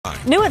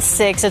New at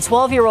 6, a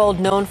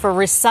 12-year-old known for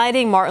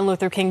reciting Martin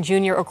Luther King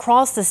Jr.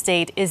 across the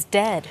state is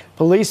dead.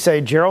 Police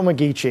say Gerald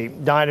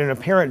McGeechee died in an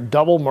apparent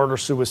double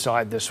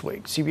murder-suicide this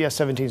week.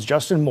 CBS 17's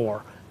Justin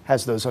Moore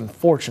has those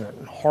unfortunate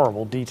and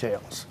horrible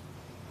details.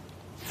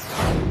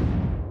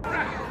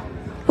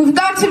 We've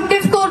got some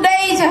difficult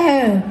days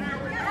ahead,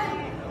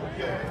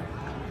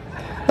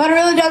 but it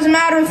really doesn't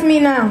matter with me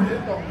now,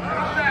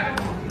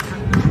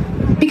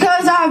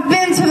 because I've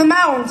been to the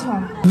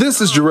mountaintop.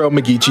 This is Gerald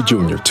McGeechee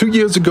Jr., 2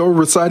 years ago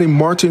reciting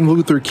Martin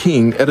Luther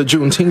King at a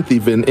Juneteenth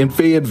event in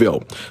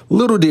Fayetteville.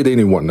 Little did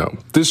anyone know,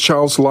 this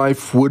child's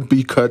life would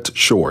be cut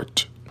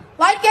short.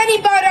 Like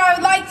anybody, I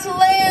would like to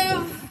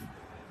live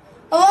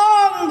a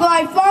long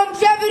life.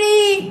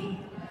 Longevity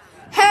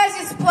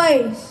has its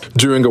place.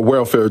 During a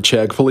welfare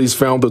check, police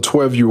found the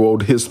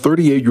 12-year-old, his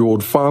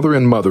 38-year-old father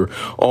and mother,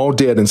 all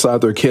dead inside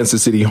their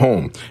Kansas City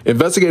home.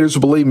 Investigators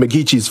believe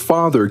McGeechee's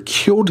father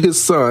killed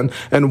his son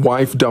and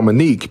wife,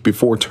 Dominique,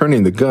 before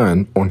turning the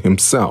gun on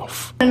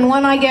himself. And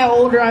when I get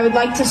older, I would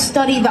like to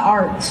study the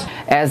arts.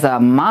 As a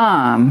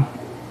mom,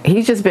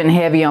 he's just been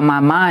heavy on my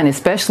mind,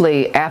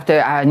 especially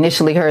after I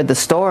initially heard the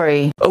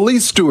story.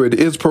 Elise Stewart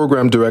is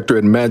program director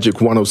at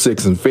Magic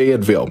 106 in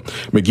Fayetteville.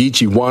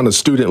 McGeechee won a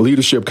student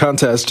leadership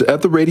contest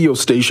at the radio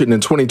station in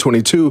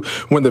 2022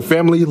 when the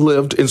family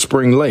lived in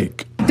Spring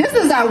Lake. This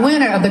is our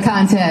winner of the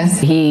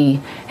contest.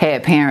 He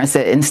had parents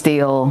that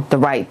instill the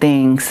right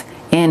things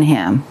in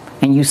him.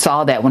 And you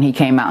saw that when he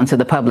came out into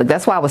the public.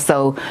 That's why I was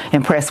so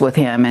impressed with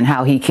him and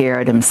how he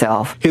carried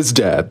himself. His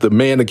dad, the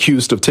man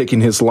accused of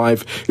taking his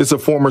life, is a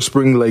former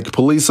Spring Lake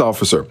police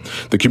officer.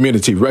 The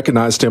community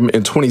recognized him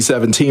in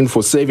 2017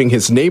 for saving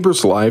his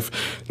neighbor's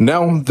life.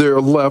 Now they're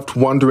left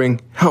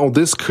wondering how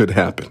this could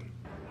happen.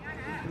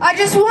 I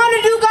just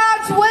want to do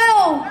God's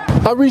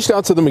will. I reached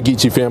out to the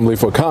McGeechee family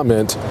for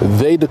comment.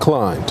 They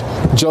declined.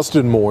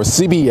 Justin Moore,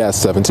 CBS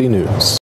 17 News.